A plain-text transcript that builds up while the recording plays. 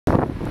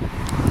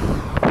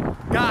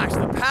Gosh,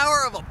 the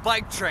power of a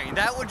bike train.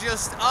 That would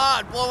just,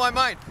 blow my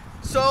mind.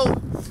 So,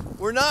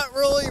 we're not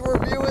really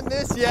reviewing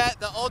this yet,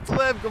 the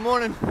Ultralift, good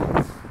morning.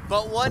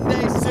 But one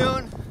day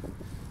soon,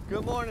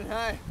 good morning,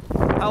 hi.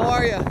 How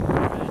are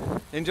you?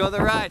 Enjoy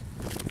the ride.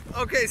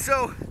 Okay,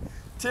 so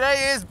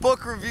today is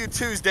Book Review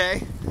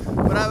Tuesday,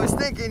 but I was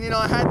thinking,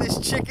 I had this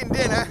chicken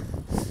dinner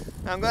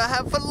I'm gonna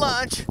have for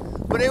lunch,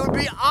 but it would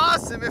be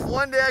awesome if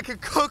one day I could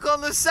cook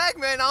on the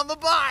segment on the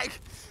bike.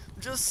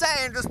 Just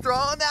saying, just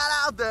throwing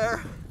that out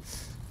there.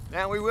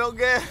 And we're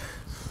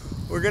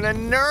gonna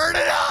nerd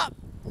it up.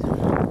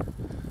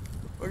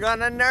 We're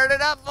gonna nerd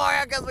it up for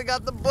you because we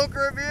got the book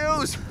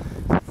reviews.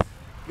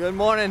 Good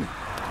morning.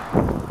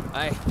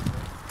 Hi.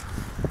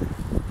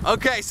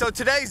 Okay, so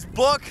today's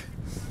book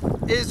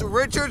is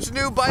Richard's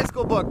new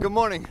bicycle book. Good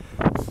morning.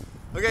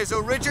 Okay, so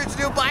Richard's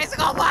new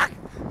bicycle book.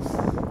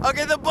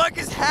 Okay, the book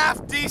is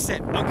half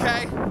decent,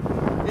 okay?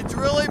 It's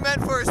really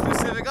meant for a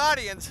specific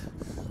audience,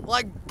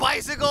 like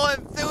bicycle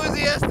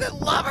enthusiasts and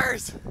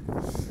lovers.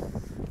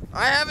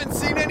 I haven't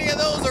seen any of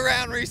those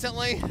around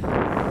recently.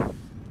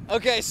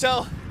 Okay,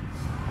 so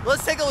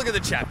let's take a look at the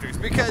chapters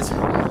because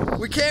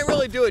we can't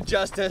really do it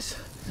justice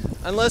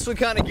unless we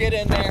kind of get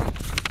in there.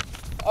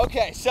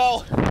 Okay,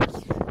 so,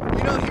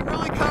 he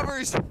really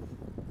covers,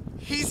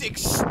 he's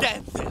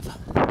extensive.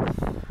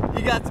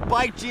 You got the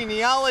bike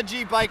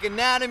genealogy, bike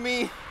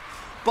anatomy,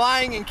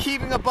 buying and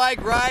keeping a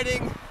bike,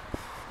 riding,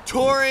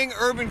 touring,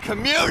 urban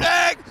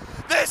commuting.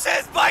 This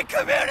is bike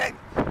commuting.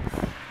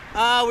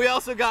 We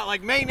also got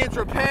like maintenance,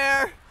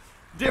 repair,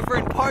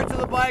 different parts of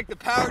the bike, the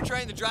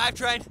powertrain, the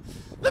drivetrain,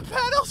 the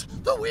pedals,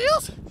 the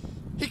wheels.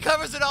 He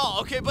covers it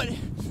all, okay, but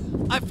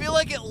I feel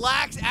like it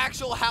lacks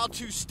actual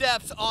how-to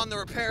steps on the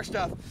repair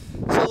stuff.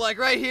 So like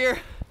right here,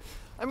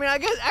 I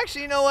guess,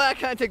 actually, you know what, I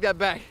kind of take that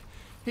back.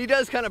 He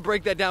does kind of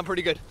break that down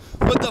pretty good.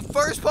 But the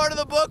first part of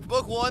the book,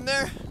 book one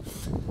there,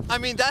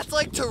 that's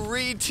like to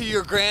read to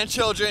your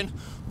grandchildren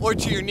or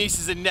to your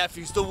nieces and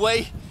nephews. The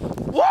way,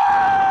 whoa,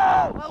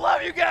 I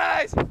love you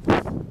guys.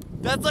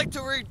 That's like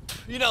to read,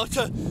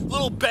 to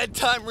little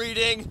bedtime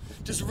reading,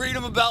 just read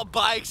them about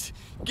bikes,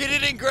 get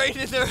it ingrained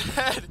in their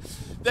head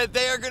that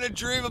they are gonna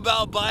dream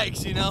about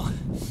bikes,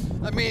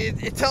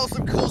 it tells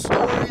some cool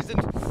stories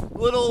and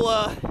little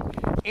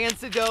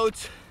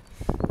anecdotes.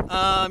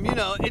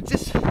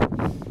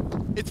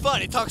 It's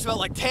fun. It talks about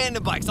like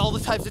tandem bikes, all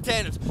the types of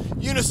tandems,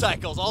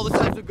 unicycles, all the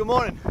types of, good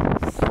morning.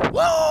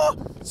 Whoa!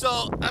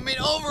 So,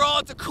 overall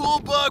it's a cool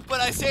book,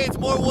 but I say it's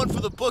more one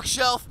for the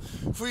bookshelf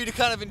for you to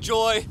kind of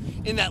enjoy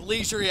in that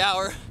leisurely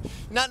hour.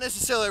 Not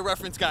necessarily a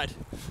reference guide.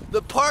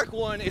 The park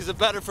one is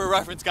better for a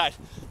reference guide.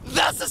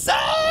 That's the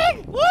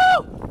saying!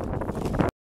 Woo!